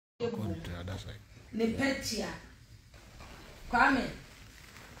Ne petia Kwame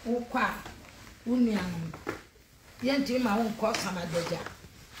ukwa unuanu yenti ma wonko samadeja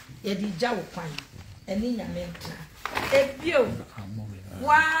ye di ja wo kwan eni nyame ntra ebio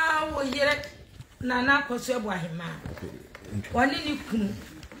wa wo yere nana koso ebo ahema woni ni kunu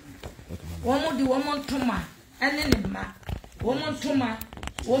womu di womu ntoma eni ne ma womu ntoma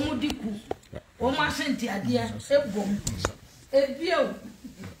womu di ku womu asenti ade ebom ebio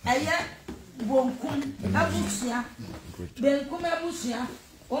eye bonkum abusia benkum abusia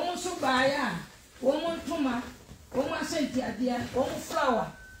womu so baaya womu ntoma womu asenti ade womu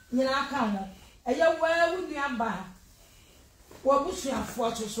flower nyina aka ho eye wawu nuaba wobusia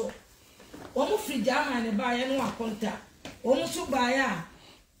fo so womu frigama ne baaya no akonta womu so baaya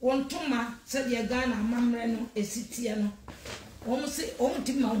wontoma se de Ghana mamre no esitie no womu se womu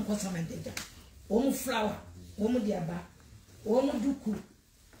timma wonko samadeja womu flower womu diaba womu duku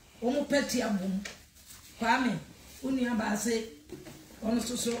womu peti abum Kwame unuaba se ono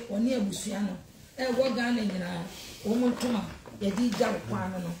so oni abusua no wo Ghana nyina womu ntoma ye di ja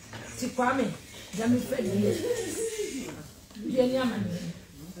kwano no ti Kwame jami fedi ye ni amani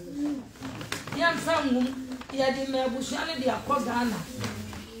ya mfamum ya di me abusua ne di akọ Ghana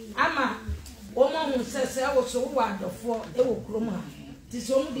ama womu hu sese wo so wo adofo e wo krom ha ti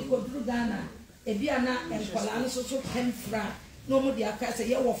so mu di koduru Ghana ebi ana enkwala no so penfra no mu di aka se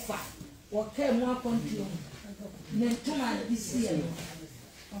ye wo fa wo ka mu akontio ne ntoma di sie no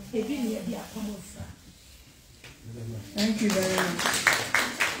ebi ne di akomofra. Thank you very much.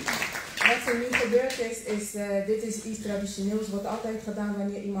 Wat er nu gebeurd is dit is iets traditioneels, wordt altijd gedaan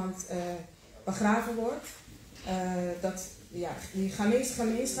wanneer iemand begraven wordt. Die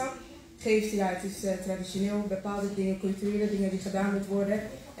gemeenschap geeft, het is traditioneel bepaalde dingen, culturele dingen die gedaan moet worden.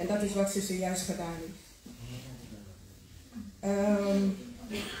 En dat is wat ze zojuist gedaan heeft.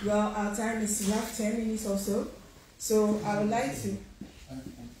 Well, our time is rough, 10 minutes or so. So I would like to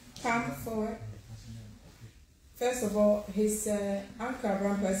come forward. First of all, his uncle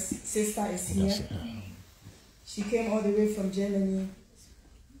Abrampah's sister is here. She came all the way from Germany.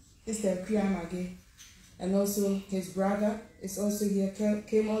 Sister Kwame. And also his brother is also here,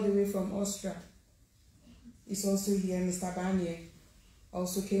 came all the way from Austria. He's also here, Mr. Banye.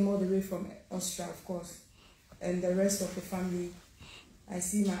 Also came all the way from Austria, of course. And the rest of the family. I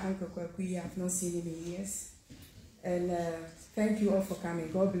see my uncle Kwame, I've not seen him in years. And thank you all for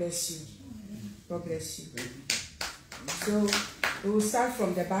coming. God bless you. God bless you. So we will start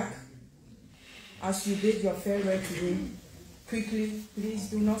from the back. As you bid your farewell today, quickly, please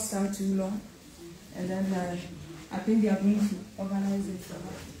do not stand too long. And then I think they are going to organize it for us.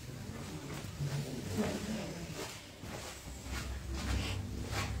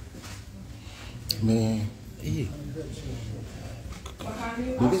 Me,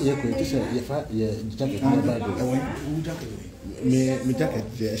 jacket,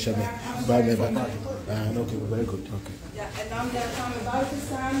 okay, very good, okay. Ja, en dan gaan we buiten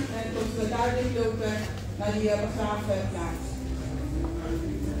staan en moeten we duidelijk lopen naar die begraafplaats.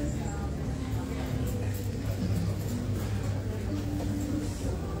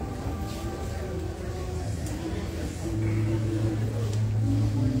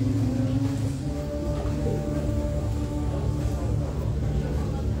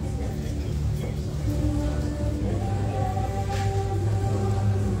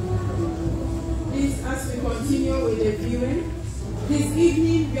 This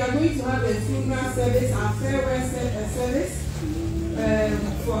evening we are going to have a funeral service, our farewell service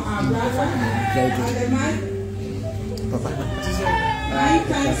for our brother. And the man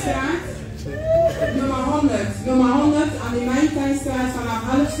Mijntuinstraat, nummer 100 aan de Mijntuinstraat vanaf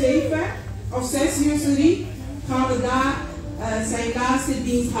 6:30 of 6 uur, sorry, gaan we daar zijn laatste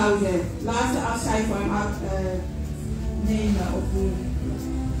dienst houden. Laatste afscheid van hem nemen of doen.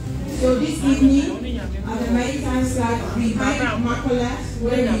 So this evening, at the Mijntuinstraat behind Makolas,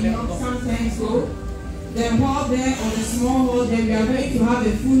 where we sometimes go, the hall there, or the small hall there, we are going to have a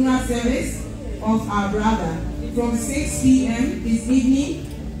funeral service of our brother from 6 p.m. this evening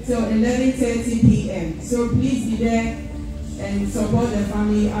till 11:30 p.m. So please be there and support the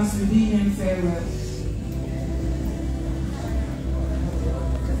family as we bid them farewell.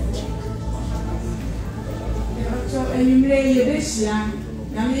 So,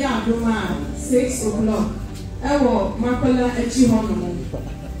 Yami Adoma, 6 o'clock. Ewo, Makola Echi Honomo.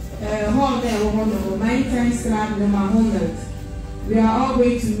 Hall there, Honomo, Mijntuinstraat, number 100. We are all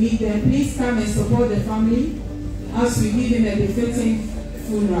going to meet them. Please come and support the family as we give him a befitting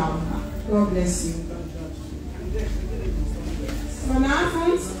funeral. God bless you.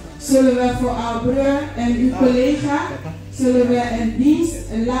 Vanavond zullen we voor our broer en uw collega zullen we een dienst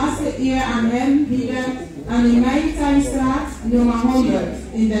een laatste eer aan hem bieden aan de Nijntijnstraat nummer 100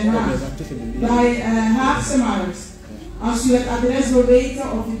 in Den Haag, bij Haagse Markt. Als u het adres wil weten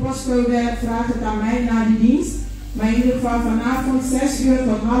of uw postcode, vraag het aan mij na de dienst. Maar in ieder geval vanavond 6 uur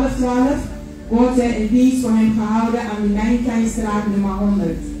tot 11:30 wordt er een dienst voor hem gehouden aan de Nijntijnstraat nummer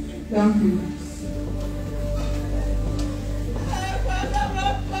 100. Dank u.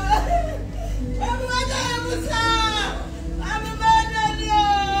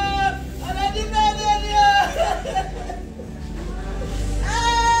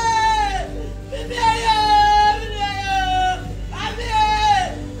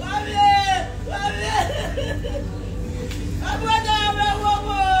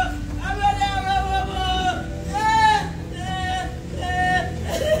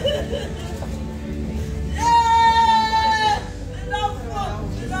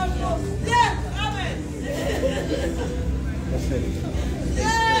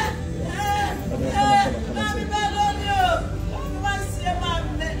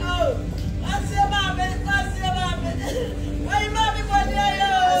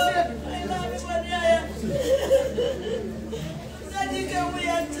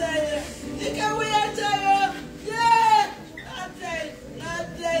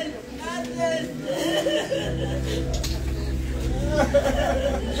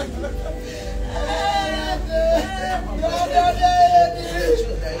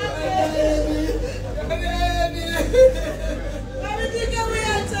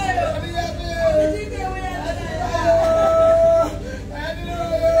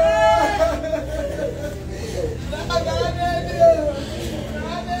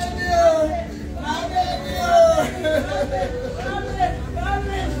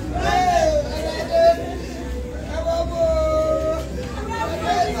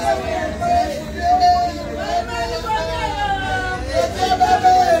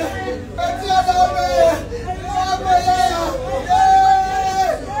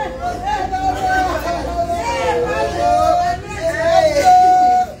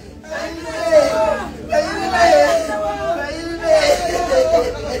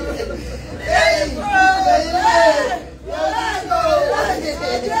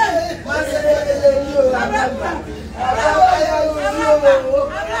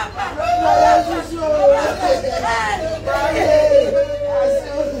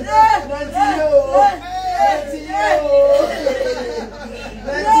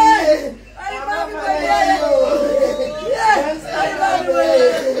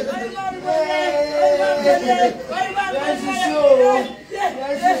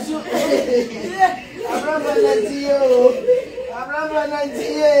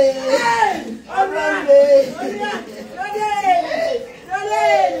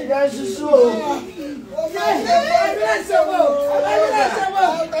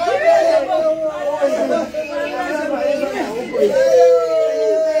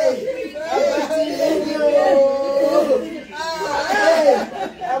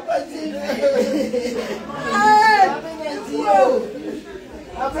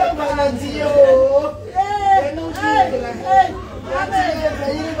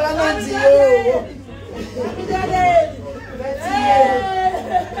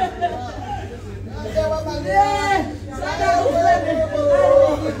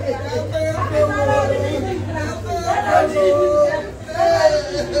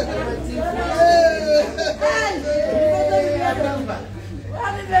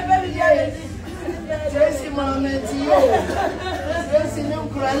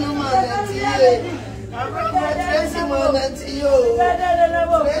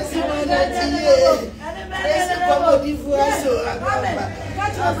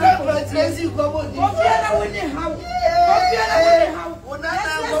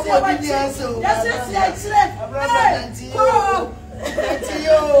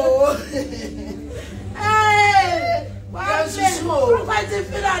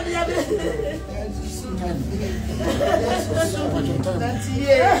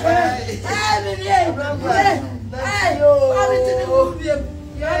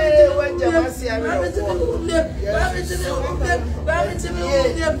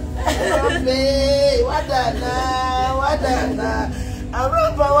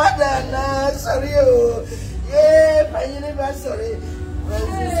 Abrampah wadana, sorry oh, yeah, panyini sorry,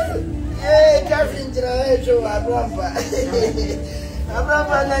 yeah, Catherine Generation Abrampah,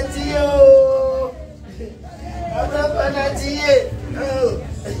 Abrampah Natio, Abrampah Natie, oh.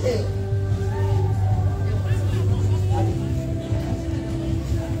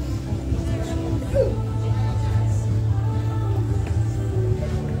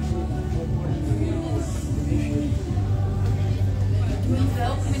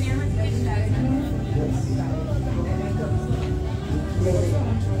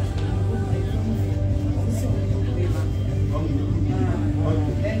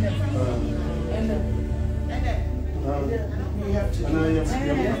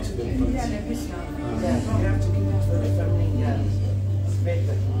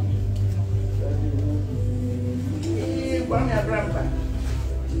 Kwame Abrampah.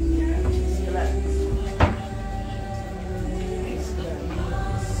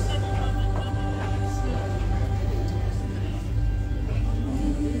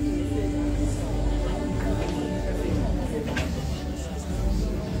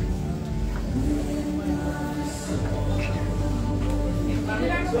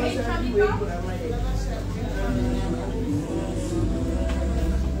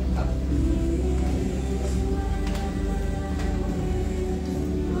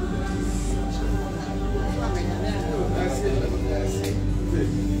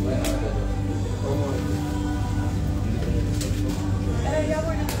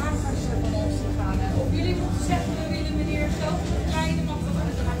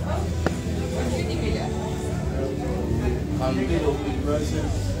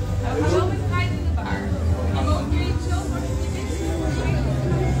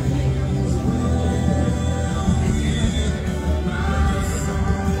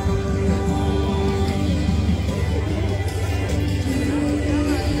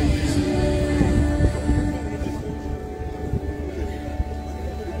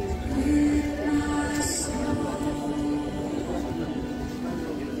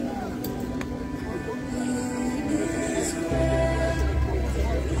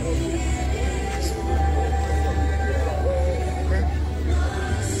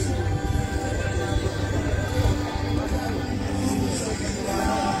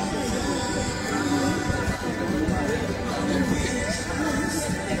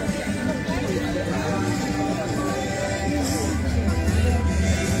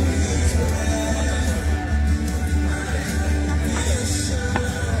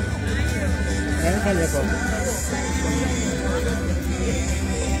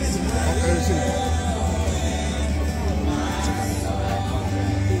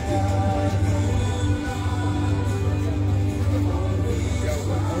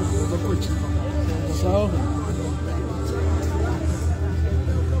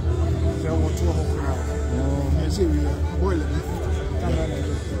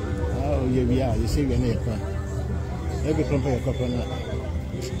 You see, when you come, every company you come,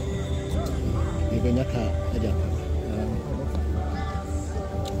 you've been a car.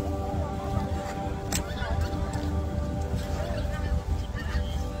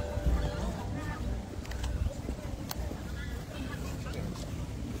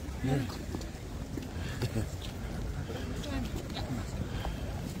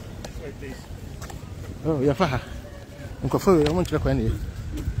 Oh, you're far. I'm confused. I want to look at you.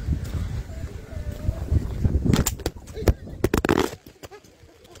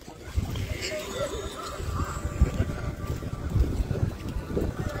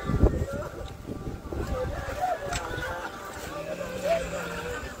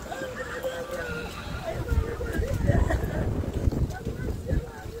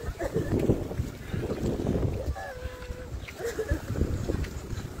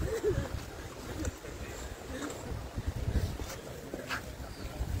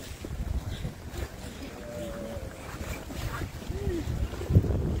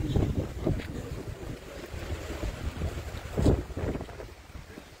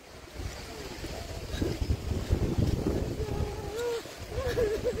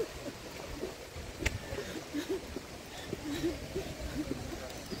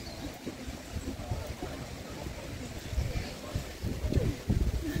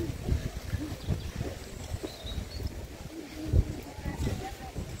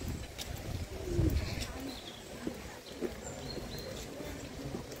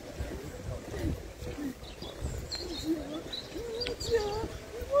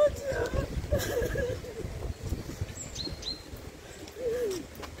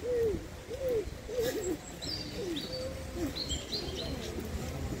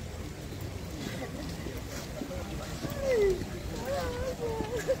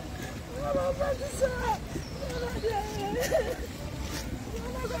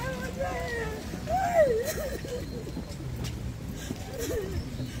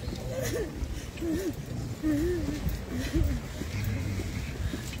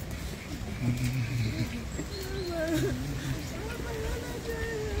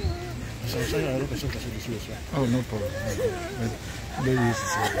 Oh, no problem. Very easy.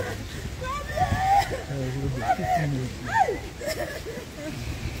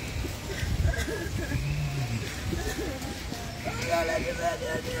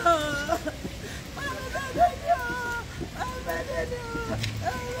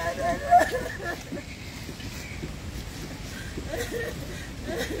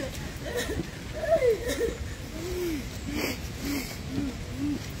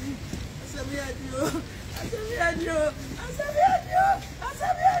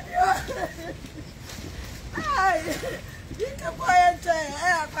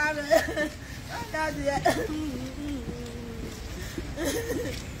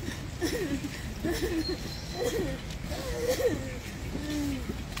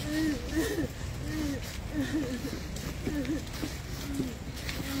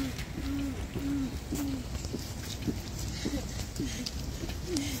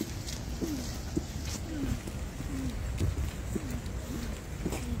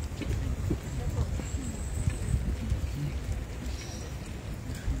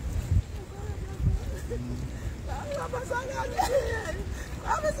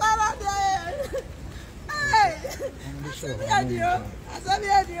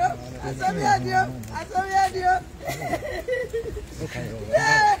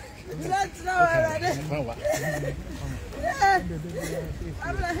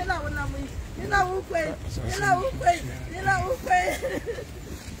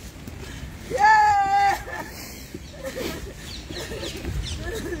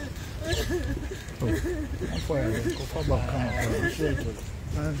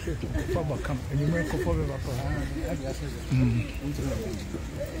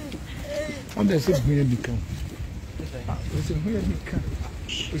 On does it really become? It's a really become.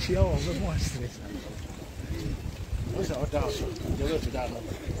 Is she all the more stress? What's our doubt?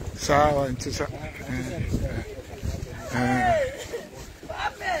 So, and to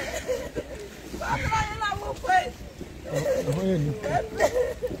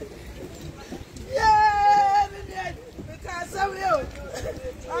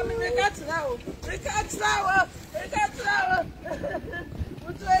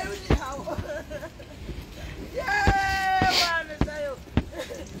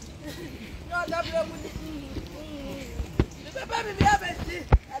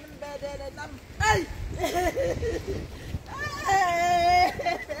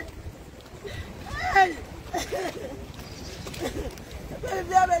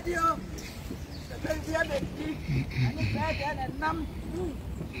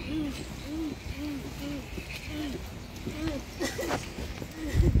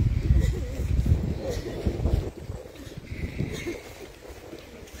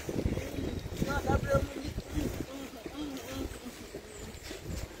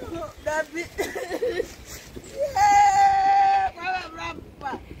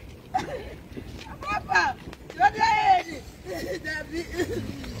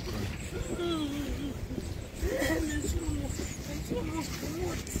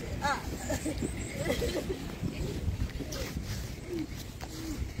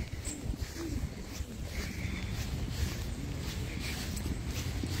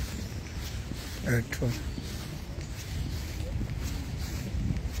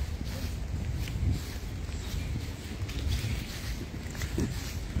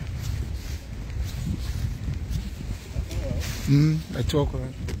I talk.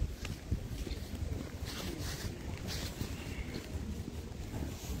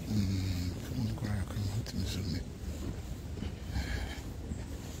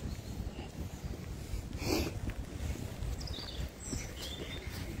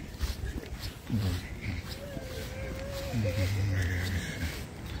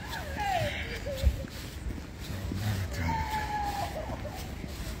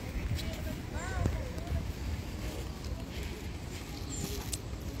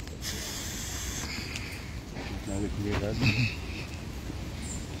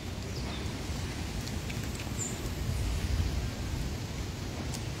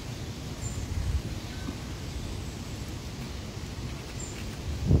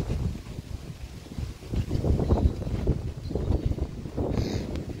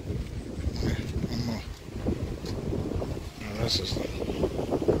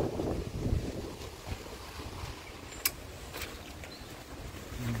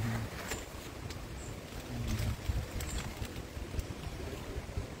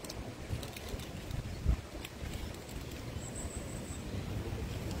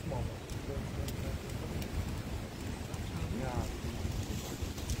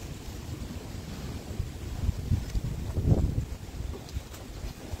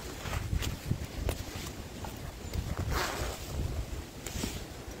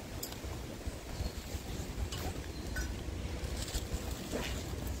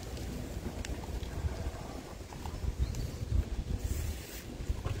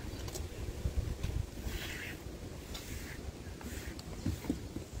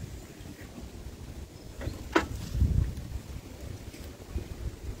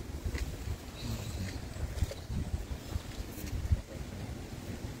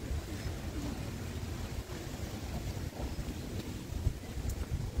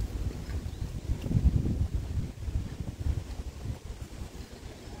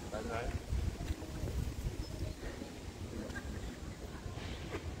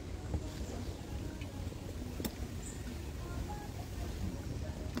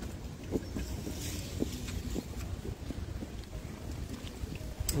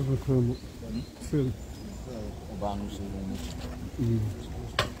 Kwame. Phil.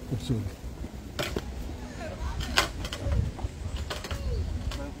 Absolutely.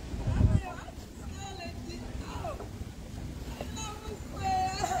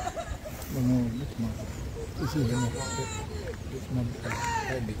 No, this is my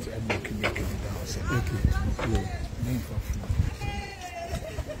edit. I'm making it down. Okay. Yeah. Name for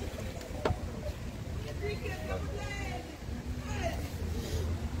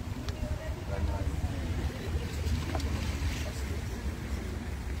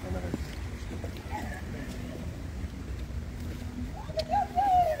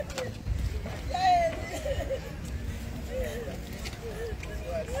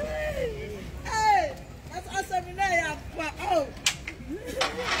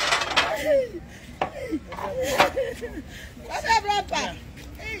What's Abrampah?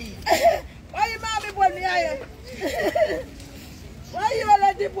 Why you mommy born here? Why you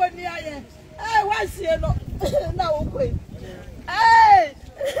already born here? Hey, what's here? No, wait. Hey!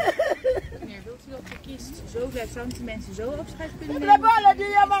 Wilt u op de kist zo de mensen zo opschrijven kunnen nemen? Ik heb alle die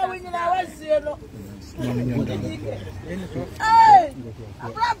jammer wingen naar was hier. Hey!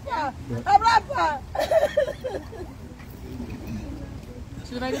 Abrampah! Abrampah!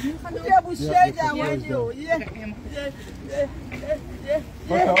 Zullen wij dat nu gaan doen? Ja, moet je daar worden, joh.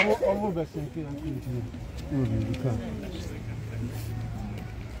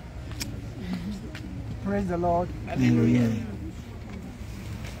 Praise the Lord. Hallelujah.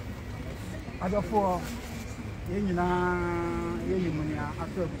 Adofo yenyina yenyumunia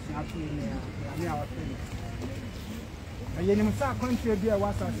afrobusi afini ya mi awafini. Ayenim sa country bia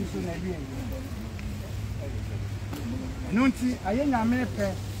wasa siso na bia yi. Nunti ayenya me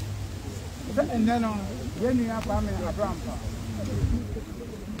pe. Se eneno yenu Kwame Abrampah.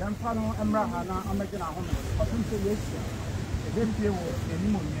 Dan pano emra ha na amegina ho me. Otunse Yesu. Ebepie wo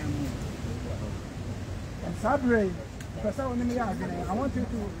enimu nyamu. And Sabre, I want you to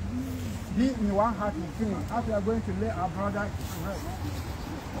be in one heart with me as we are going to lay our brother to rest.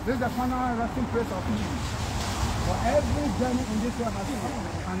 This is the final resting place of him. For every journey in this world has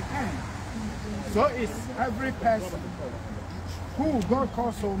an end. So is every person who God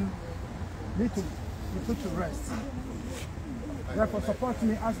calls home need to be put to rest. Therefore, support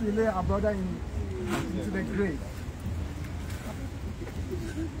me as we lay our brother into the grave.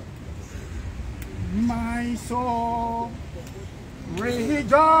 My soul,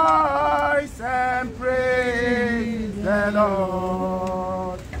 rejoice and praise the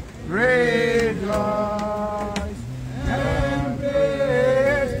Lord. Rejoice and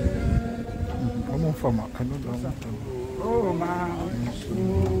praise. Come on, Farmer. I know that. Oh, my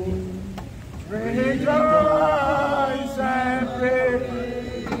soul, rejoice and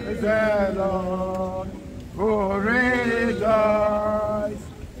praise the Lord. Oh, rejoice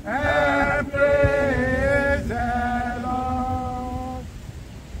and praise the Lord.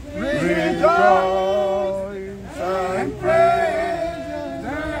 Rejoice and praise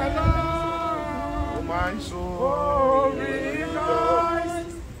the Lord. My soul, rejoice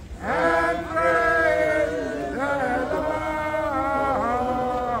and praise the Lord.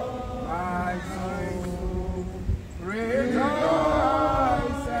 My soul, rejoice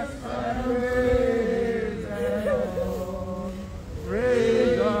and praise the Lord.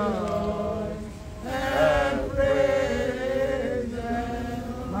 Rejoice and praise the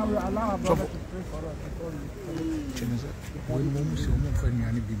Lord. Now we allow our brother to pray for us before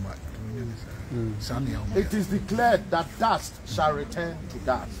It is declared that dust shall return to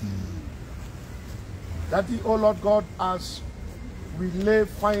dust. That the, O Lord God, as we lay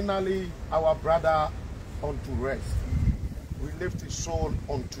finally our brother unto rest, we lift his soul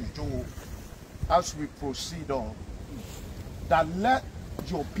unto you as we proceed on. That let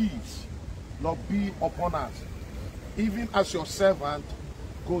your peace, Lord, be upon us, even as your servant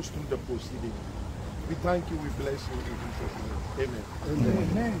goes through the proceeding. We thank you, we bless you in Jesus' name. Amen.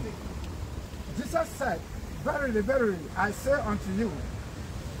 Amen. Jesus said, verily, verily, I say unto you,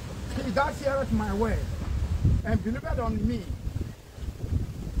 he that heareth my word, and believeth on me,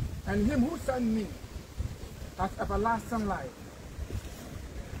 and him who sent me, hath everlasting life,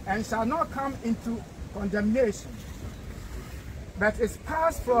 and shall not come into condemnation, but is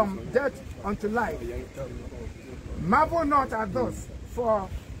passed from death unto life. Marvel not at this, for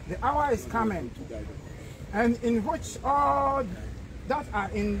the hour is coming, and in which all that are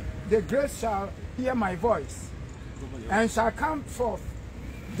in the grave shall hear my voice, and shall come forth,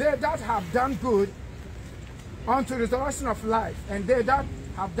 they that have done good unto resurrection of life, and they that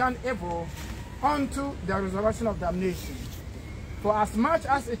have done evil unto the resurrection of damnation. For as much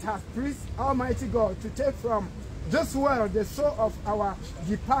as it has pleased Almighty God to take from this world, the soul of our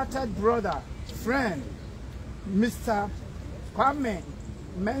departed brother, friend, Mr. Kwame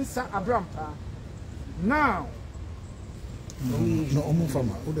Mensa Abrampah. Now,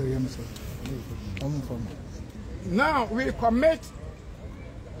 now we commit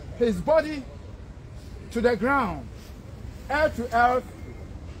his body to the ground, earth to earth,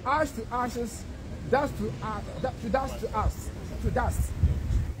 ash to ashes, dust to dust,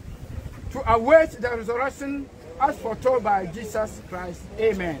 to await the resurrection as foretold by Jesus Christ.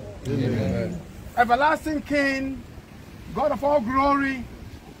 Amen. Amen. Everlasting King, God of all glory,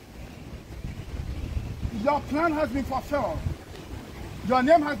 your plan has been fulfilled. Your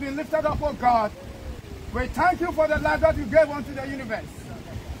name has been lifted up, oh God. We thank you for the life that you gave unto the universe,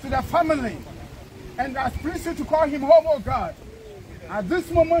 to the family, and as pleased you to call him home, oh God. At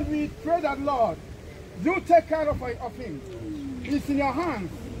this moment we pray that, Lord, you take care of him. It's in your hands.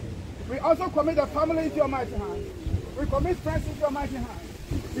 We also commit the family into your mighty hands. We commit friends into your mighty hands.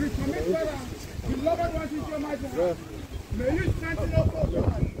 We commit beloved ones into your mighty hands. May you strengthen us, oh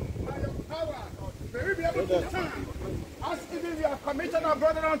God, by your power. May we be able to stand as even we have committed our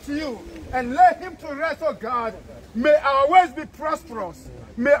brother unto you and lay him to rest, oh God. May our ways be prosperous.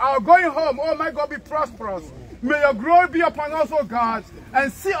 May our going home, oh my God, be prosperous. May your glory be upon us, oh God,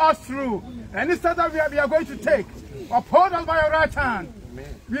 and see us through. Any step that we are going to take, uphold us by your right hand.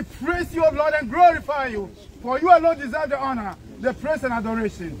 Amen. We praise you, O Lord, and glorify you. For you alone deserve the honor, the praise and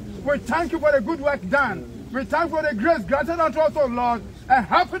adoration. We thank you for the good work done. We thank you for the grace granted unto us, O Lord, and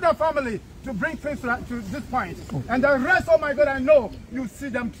help the family to bring things to this point. And the rest, oh my God, I know you see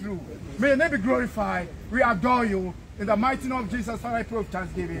them through. May your name be glorified. We adore you. In the mighty name of Jesus, for I pray with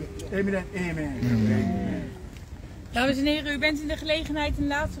thanksgiving. Amen and amen. Amen. Dames en heren, u bent in de gelegenheid een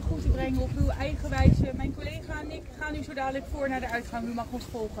laatste groet te brengen op uw eigen wijze. Mijn collega en ik gaan u zo dadelijk voor naar de uitgang. U mag ons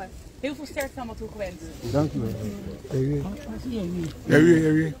volgen. Heel veel sterkte allemaal toegewenst. Dank u wel.